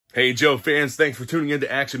Hey Joe fans, thanks for tuning in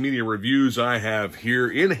to Action Media Reviews. I have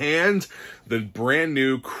here in hand the brand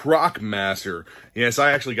new Croc Master. Yes,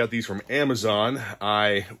 I actually got these from Amazon.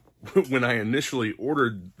 When I initially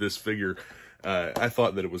ordered this figure, I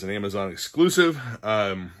thought that it was an Amazon exclusive.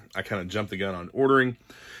 I kind of jumped the gun on ordering,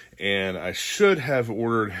 and I should have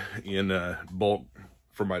ordered in bulk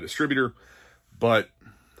from my distributor, but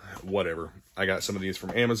whatever. I got some of these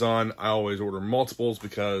from Amazon. I always order multiples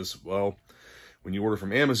because, well, when you order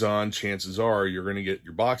from Amazon, chances are you're going to get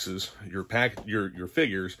your boxes, your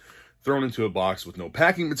figures thrown into a box with no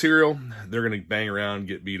packing material. They're going to bang around,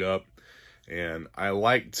 get beat up. And I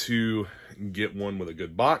like to get one with a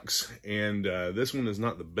good box. And this one is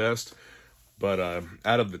not the best, but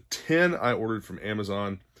out of the 10 I ordered from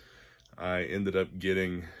Amazon, I ended up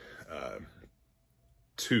getting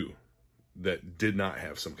 2 that did not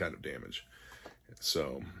have some kind of damage.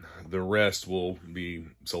 So the rest will be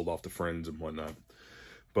sold off to friends and whatnot.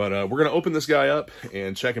 But we're going to open this guy up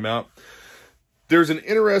and check him out. There's an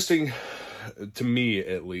interesting, to me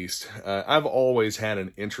at least, I've always had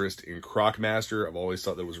an interest in Croc Master. I've always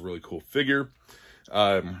thought that was a really cool figure.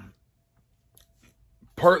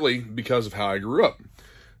 Partly because of how I grew up.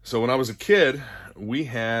 So when I was a kid, we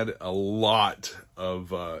had a lot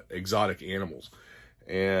of exotic animals.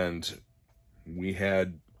 And we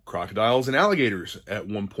had crocodiles and alligators at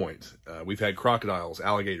one point. We've had crocodiles,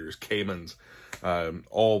 alligators, caimans,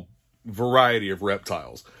 all variety of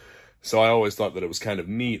reptiles. So I always thought that it was kind of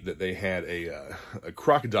neat that they had a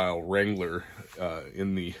crocodile wrangler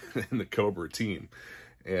in the Cobra team.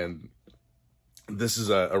 And this is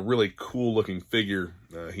a really cool looking figure.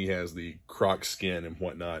 He has the Croc skin and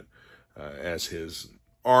whatnot as his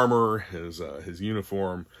armor, his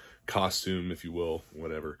uniform, costume, if you will,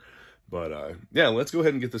 whatever. But yeah, let's go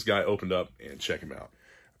ahead and get this guy opened up and check him out.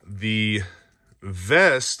 The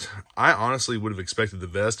vest, I honestly would have expected the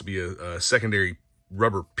vest to be a secondary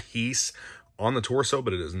rubber piece on the torso,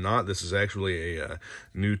 but it is not. This is actually a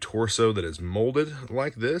new torso that is molded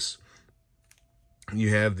like this. You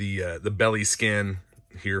have the belly skin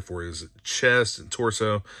here for his chest and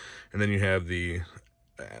torso, and then you have the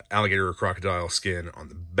alligator or crocodile skin on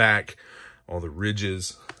the back, all the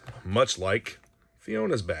ridges, much like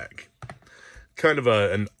Fiona's back. Kind of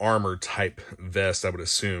an armor type vest, I would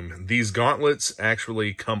assume. These gauntlets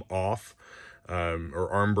actually come off, or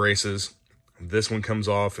arm braces. This one comes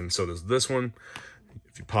off, and so does this one.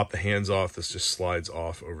 If you pop the hands off, this just slides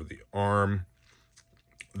off over the arm.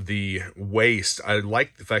 The waist, I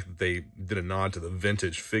like the fact that they did a nod to the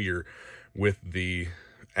vintage figure with the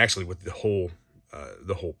whole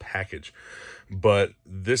package. But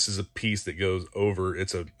this is a piece that goes over.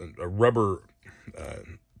 It's a rubber,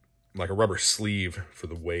 like a rubber sleeve for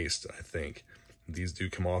the waist, I think. These do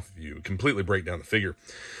come off if you completely break down the figure.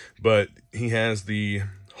 But he has the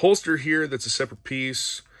holster here that's a separate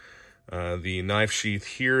piece. The knife sheath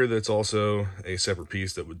here that's also a separate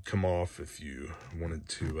piece that would come off if you wanted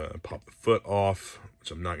to pop the foot off,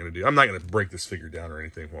 which I'm not going to do. I'm not going to break this figure down or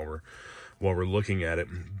anything while we're looking at it.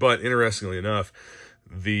 But interestingly enough,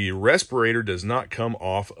 the respirator does not come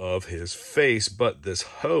off of his face, but this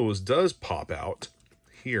hose does pop out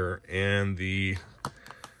here, and the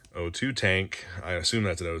O2 tank, I assume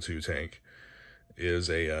that's an O2 tank,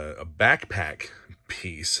 is a backpack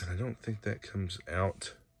piece. I don't think that comes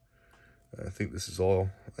out. I think this is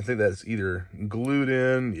all, I think that's either glued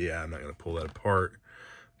in. Yeah, I'm not going to pull that apart.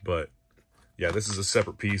 But yeah, this is a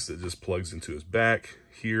separate piece that just plugs into his back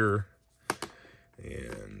here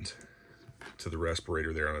and to the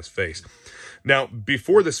respirator there on his face. Now,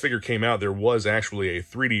 before this figure came out, there was actually a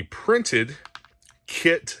 3D printed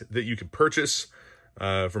kit that you could purchase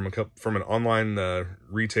from an online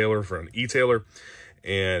retailer, from an e-tailer,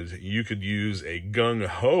 and you could use a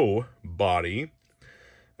gung-ho body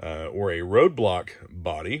or a roadblock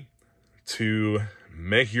body to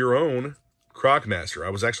make your own Croc Master. I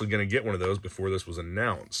was actually going to get one of those before this was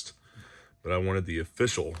announced, but I wanted the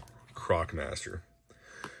official Croc Master.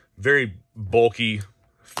 Very bulky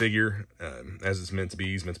figure, as it's meant to be.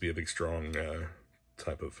 He's meant to be a big, strong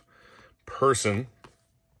type of person.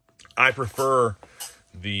 I prefer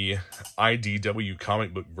the IDW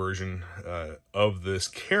comic book version of this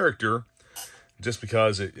character, just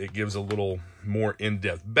because it gives a little more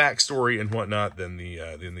in-depth backstory and whatnot than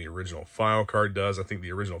the original file card does. I think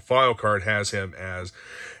the original file card has him as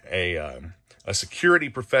a security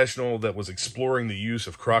professional that was exploring the use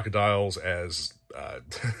of crocodiles as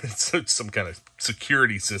some kind of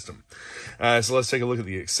security system. So let's take a look at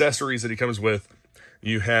the accessories that he comes with.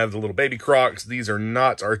 You have the little baby Crocs. These are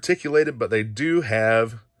not articulated, but they do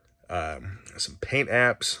have some paint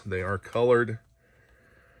apps. They are colored.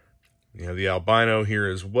 You have the albino here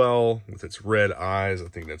as well with its red eyes. I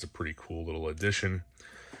think that's a pretty cool little addition.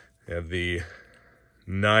 You have the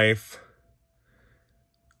knife,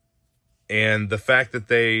 and the fact that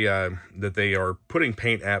they are putting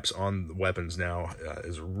paint apps on the weapons now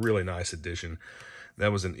is a really nice addition.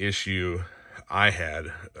 That was an issue I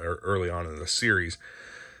had early on in the series.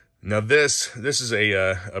 Now this is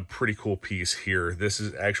a pretty cool piece here. This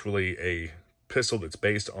is actually a pistol that's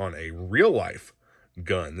based on a real life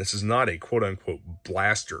gun. This is not a quote unquote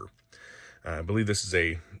blaster. I believe this is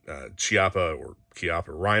a Chiappa or Chiappa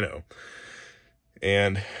Rhino.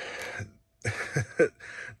 And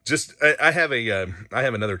just I have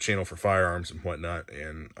another channel for firearms and whatnot,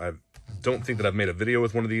 and I don't think that I've made a video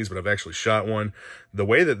with one of these, but I've actually shot one. The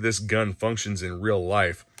way that this gun functions in real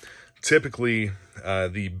life, typically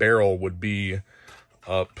the barrel would be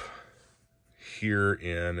up here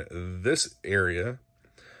in this area,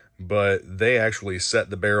 but they actually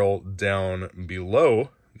set the barrel down below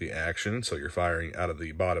the action, so you're firing out of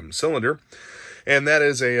the bottom cylinder, and that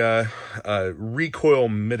is a recoil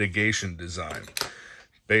mitigation design.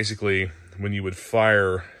 Basically, when you would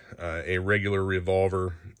fire a regular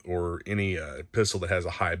revolver or any pistol that has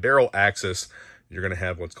a high barrel axis, you're going to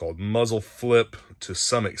have what's called muzzle flip to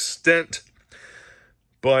some extent.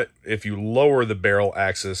 But if you lower the barrel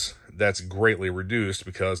axis, that's greatly reduced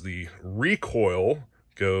because the recoil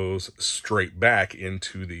goes straight back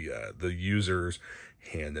into the user's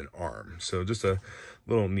hand and arm. So just a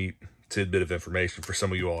little neat tidbit of information for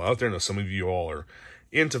some of you all out there. I know some of you all are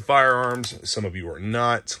into firearms, some of you are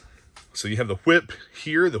not. So you have the whip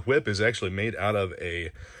here. The whip is actually made out of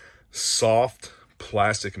a soft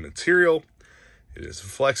plastic material. It is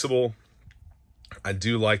flexible. I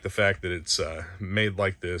do like the fact that it's made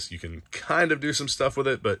like this. You can kind of do some stuff with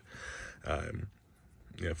it, but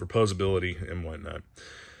you know, for posability and whatnot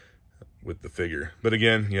with the figure. But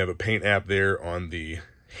again, you have a paint app there on the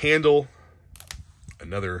handle.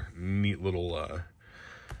 Another neat little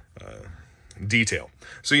detail.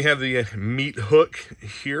 So you have the meat hook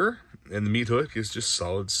here, and the meat hook is just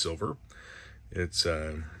solid silver. It's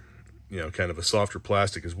you know, kind of a softer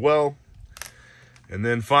plastic as well. And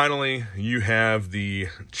then finally, you have the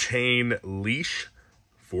chain leash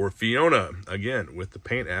for Fiona, again with the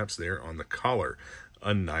paint apps there on the collar.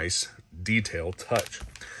 A nice detail touch.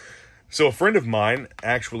 So a friend of mine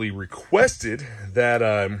actually requested that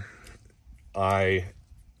I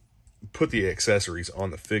put the accessories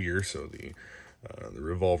on the figure, so the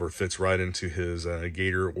revolver fits right into his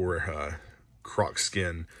gator or croc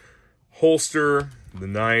skin holster. The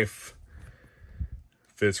knife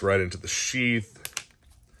fits right into the sheath.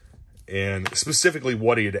 And specifically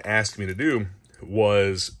what he had asked me to do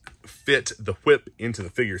was fit the whip into the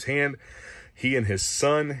figure's hand. He and his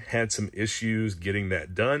son had some issues getting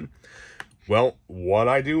that done. Well, what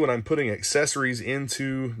I do when I'm putting accessories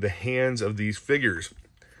into the hands of these figures,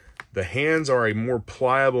 the hands are a more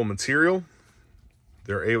pliable material.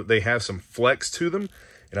 They have some flex to them,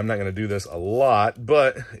 and I'm not going to do this a lot,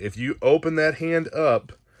 but if you open that hand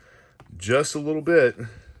up just a little bit,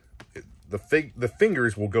 the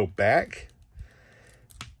fingers will go back,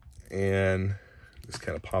 and just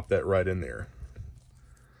kind of pop that right in there.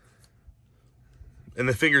 And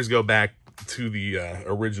the fingers go back to the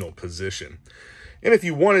original position. And if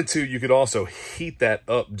you wanted to, you could also heat that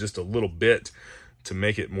up just a little bit to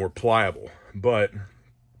make it more pliable. But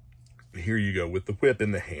here you go with the whip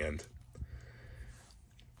in the hand.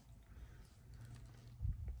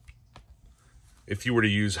 If you were to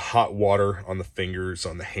use hot water on the fingers,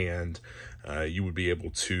 on the hand, you would be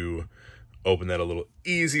able to open that a little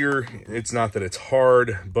easier. It's not that it's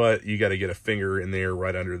hard, but you got to get a finger in there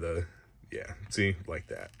right under the, yeah, see, like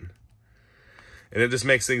that. And it just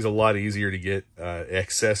makes things a lot easier to get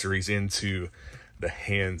accessories into the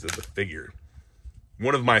hands of the figure.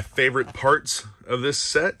 One of my favorite parts of this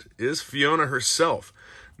set is Fiona herself.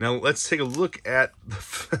 Now let's take a look at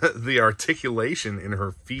the articulation in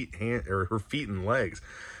her feet, her feet and legs.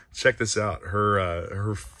 Check this out.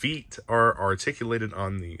 Her feet are articulated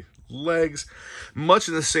on the legs, much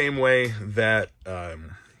in the same way that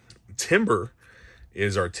Timber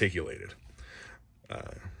is articulated.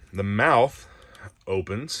 The mouth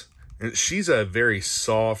opens, and she's a very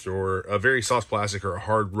soft plastic or a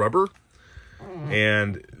hard rubber,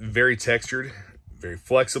 and very textured, very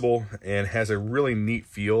flexible, and has a really neat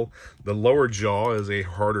feel. The lower jaw is a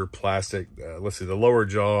harder plastic. Let's see, the lower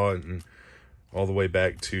jaw and all the way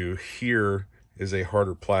back to here is a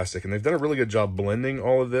harder plastic, and they've done a really good job blending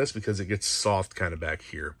all of this because it gets soft kind of back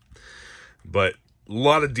here. But a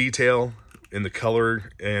lot of detail in the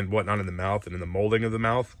color and whatnot in the mouth and in the molding of the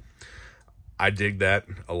mouth. I dig that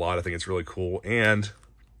a lot. I think it's really cool. And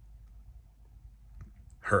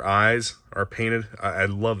her eyes are painted. I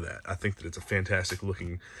love that. I think that it's a fantastic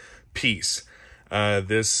looking piece.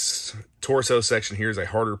 This torso section here is a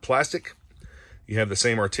harder plastic. You have the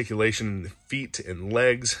same articulation in the feet and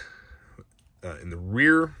legs in the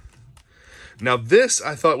rear. Now this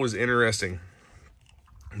I thought was interesting.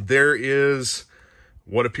 There is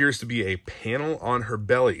what appears to be a panel on her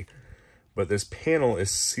belly, but this panel is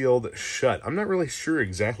sealed shut. I'm not really sure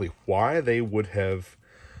exactly why they would have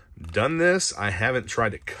done this. I haven't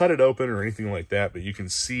tried to cut it open or anything like that, but you can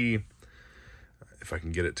see, if I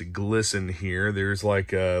can get it to glisten here, there's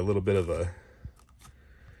like a little bit of a,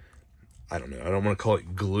 I don't know, I don't want to call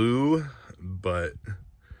it glue, but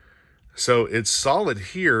so it's solid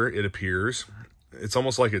here, it appears. It's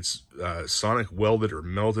almost like it's sonic welded or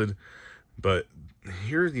melted, but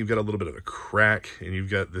here you've got a little bit of a crack, and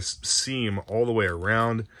you've got this seam all the way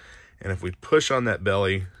around, and if we push on that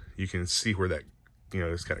belly, you can see where that, you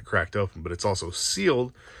know, it's kind of cracked open, but it's also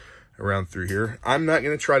sealed around through here. I'm not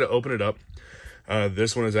going to try to open it up.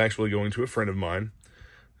 This one is actually going to a friend of mine,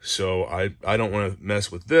 so I don't want to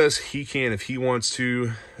mess with this. He can if he wants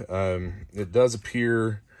to. It does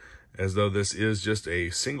appear as though this is just a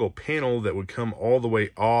single panel that would come all the way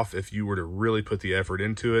off if you were to really put the effort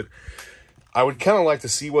into it. I would kind of like to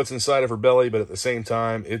see what's inside of her belly, but at the same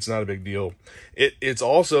time, it's not a big deal. There's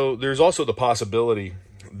also the possibility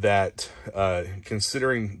that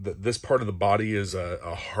considering that this part of the body is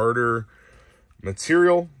a harder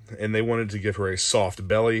material and they wanted to give her a soft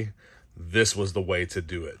belly, this was the way to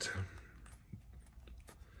do it.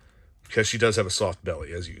 Because she does have a soft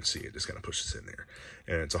belly, as you can see. It just kind of pushes in there.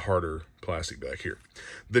 And it's a harder plastic back here.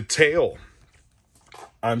 The tail.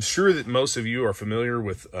 I'm sure that most of you are familiar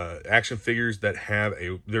with action figures that have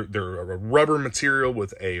they're a rubber material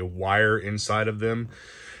with a wire inside of them.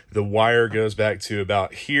 The wire goes back to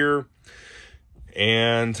about here,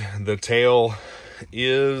 and the tail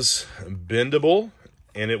is bendable,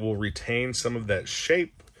 and it will retain some of that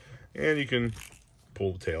shape, and you can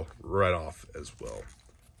pull the tail right off as well.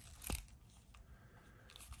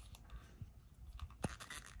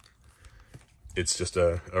 It's just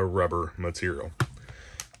a rubber material.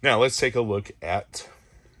 Now let's take a look at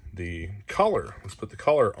the collar. Let's put the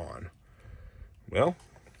collar on. Well,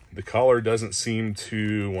 the collar doesn't seem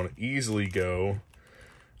to want to easily go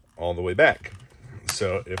all the way back.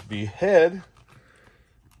 So if the head,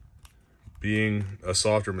 being a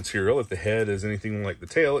softer material, if the head is anything like the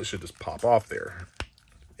tail, it should just pop off there.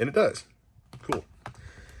 And it does. Cool.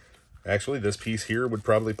 Actually, this piece here would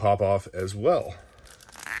probably pop off as well.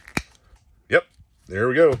 Yep, there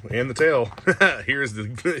we go. And the tail. here's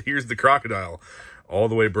the crocodile all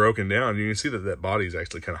the way broken down. You can see that that body is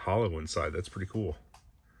actually kind of hollow inside. That's pretty cool.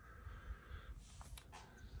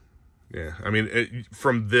 Yeah, I mean,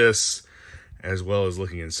 from this, as well as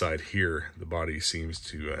looking inside here, the body seems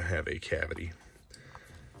to have a cavity.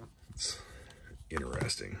 It's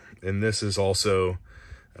interesting. And this is also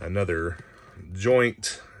another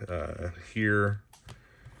joint here.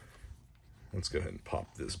 Let's go ahead and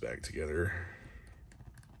pop this back together.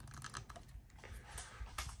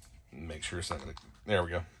 Make sure it's not going to, there we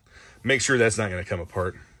go. Make sure that's not going to come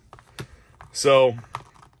apart. So,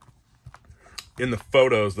 in the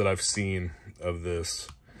photos that I've seen of this,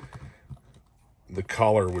 the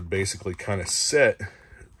collar would basically kind of sit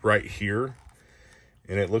right here,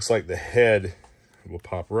 and it looks like the head will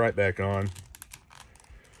pop right back on,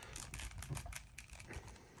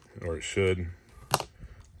 or it should.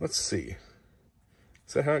 Let's see.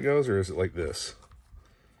 Is that how it goes, or is it like this?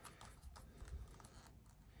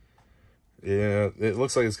 Yeah, it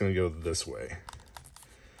looks like it's going to go this way.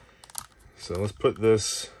 So let's put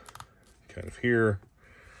this kind of here.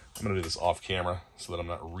 I'm going to do this off camera so that I'm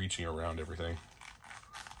not reaching around everything.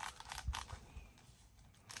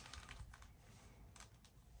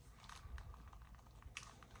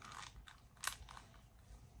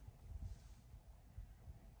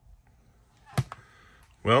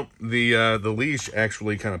 Well, the leash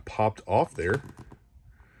actually kind of popped off there.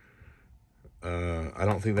 I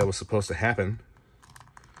don't think that was supposed to happen.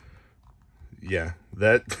 Yeah,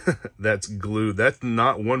 that's glue. That's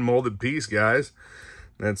not one molded piece, guys.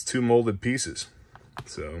 That's two molded pieces.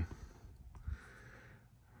 So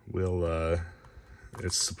we'll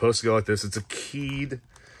it's supposed to go like this. It's a keyed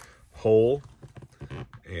hole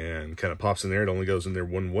and kind of pops in there. It only goes in there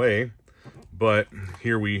one way. But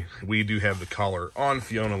here we do have the collar on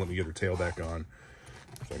Fiona. Let me get her tail back on.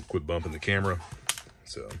 So I quit bumping the camera.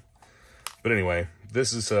 So, but anyway,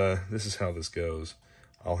 this is how this goes.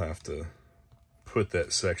 I'll have to put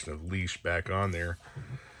that section of leash back on there,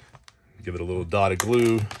 give it a little dot of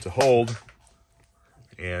glue to hold,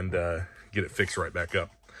 and get it fixed right back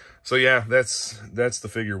up. So yeah, that's the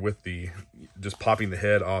figure with the just popping the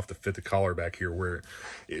head off to fit the collar back here where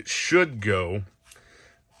it should go.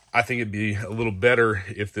 I think it'd be a little better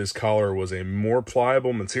if this collar was a more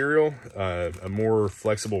pliable material, a more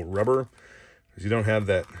flexible rubber, because you don't have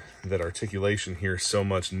that articulation here so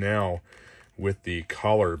much now with the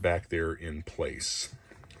collar back there in place.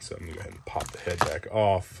 So I'm gonna go ahead and pop the head back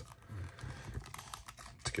off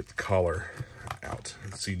to get the collar out.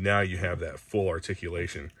 See, now you have that full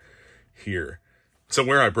articulation here. So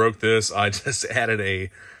where I broke this, I just added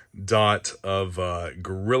a dot of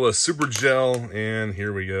Gorilla Super Gel, and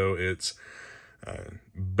here we go. It's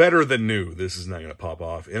better than new. This is not going to pop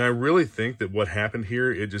off. And I really think that what happened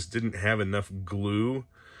here, it just didn't have enough glue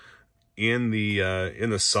in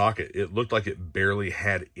the socket. It looked like it barely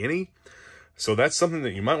had any. So that's something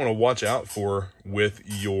that you might want to watch out for with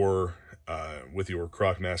your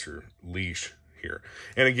Croc Master leash here.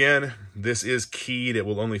 And again, this is keyed. It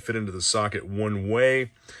will only fit into the socket one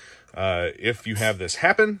way. If you have this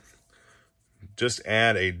happen, just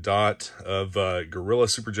add a dot of Gorilla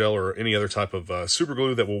Super Gel or any other type of super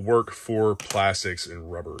glue that will work for plastics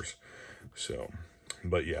and rubbers. So,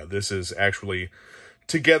 but yeah, this is actually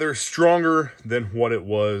together stronger than what it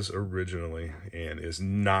was originally and is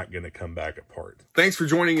not going to come back apart. Thanks for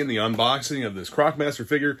joining in the unboxing of this Croc Master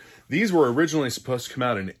figure. These were originally supposed to come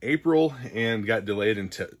out in April and got delayed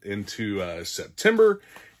into September,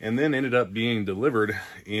 and then ended up being delivered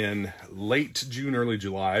in late June, early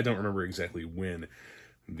July. I don't remember exactly when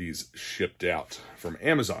these shipped out from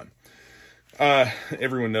Amazon.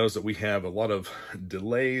 Everyone knows that we have a lot of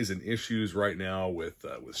delays and issues right now with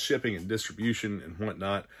shipping and distribution and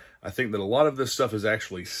whatnot. I think that a lot of this stuff is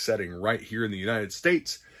actually setting right here in the United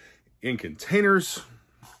States in containers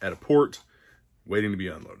at a port, waiting to be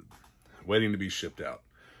unloaded, waiting to be shipped out.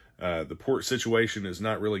 The port situation is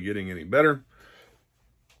not really getting any better,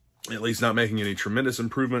 at least not making any tremendous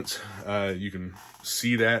improvements. You can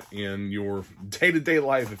see that in your day-to-day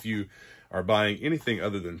life if you are buying anything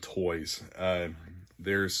other than toys.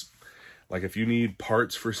 There's, like, if you need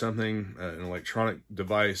parts for something, an electronic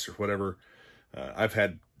device or whatever, I've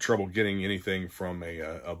had trouble getting anything from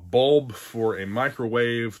a bulb for a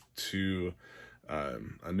microwave to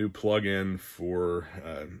a new plug-in for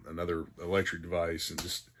another electric device, and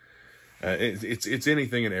just it's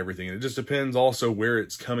anything and everything. And it just depends also where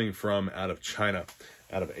it's coming from out of China,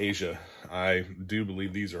 out of Asia. I do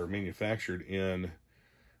believe these are manufactured in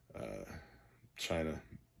China.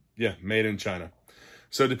 Yeah, made in China.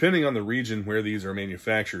 So depending on the region where these are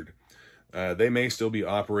manufactured, they may still be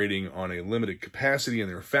operating on a limited capacity in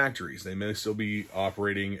their factories. They may still be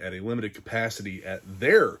operating at a limited capacity at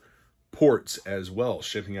their ports as well,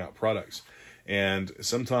 shipping out products. And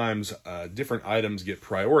sometimes different items get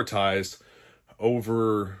prioritized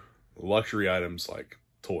over luxury items like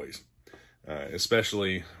toys,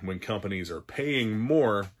 especially when companies are paying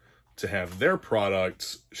more to have their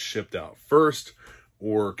products shipped out first,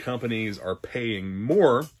 or companies are paying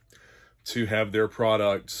more to have their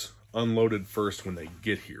products unloaded first when they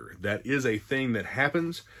get here. That is a thing that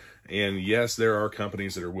happens, and yes, there are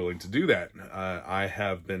companies that are willing to do that. I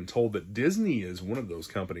have been told that Disney is one of those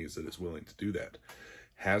companies that is willing to do that.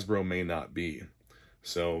 Hasbro may not be.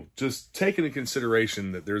 So just take into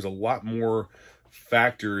consideration that there's a lot more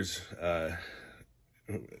factors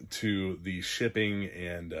to the shipping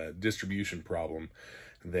and distribution problem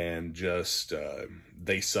than just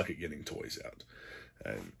they suck at getting toys out.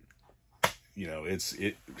 You know,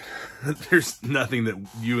 there's nothing that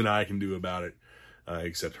you and I can do about it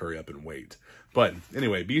except hurry up and wait. But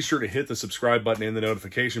anyway, be sure to hit the subscribe button and the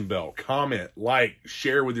notification bell. Comment, like,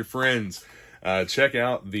 share with your friends. Check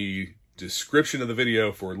out the description of the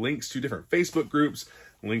video for links to different Facebook groups,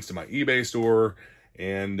 links to my eBay store,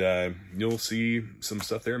 and you'll see some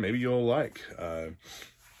stuff there maybe you'll like.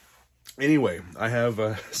 Anyway, I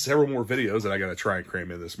have several more videos that I got to try and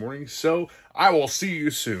cram in this morning, so I will see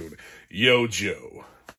you soon. Yo, Joe.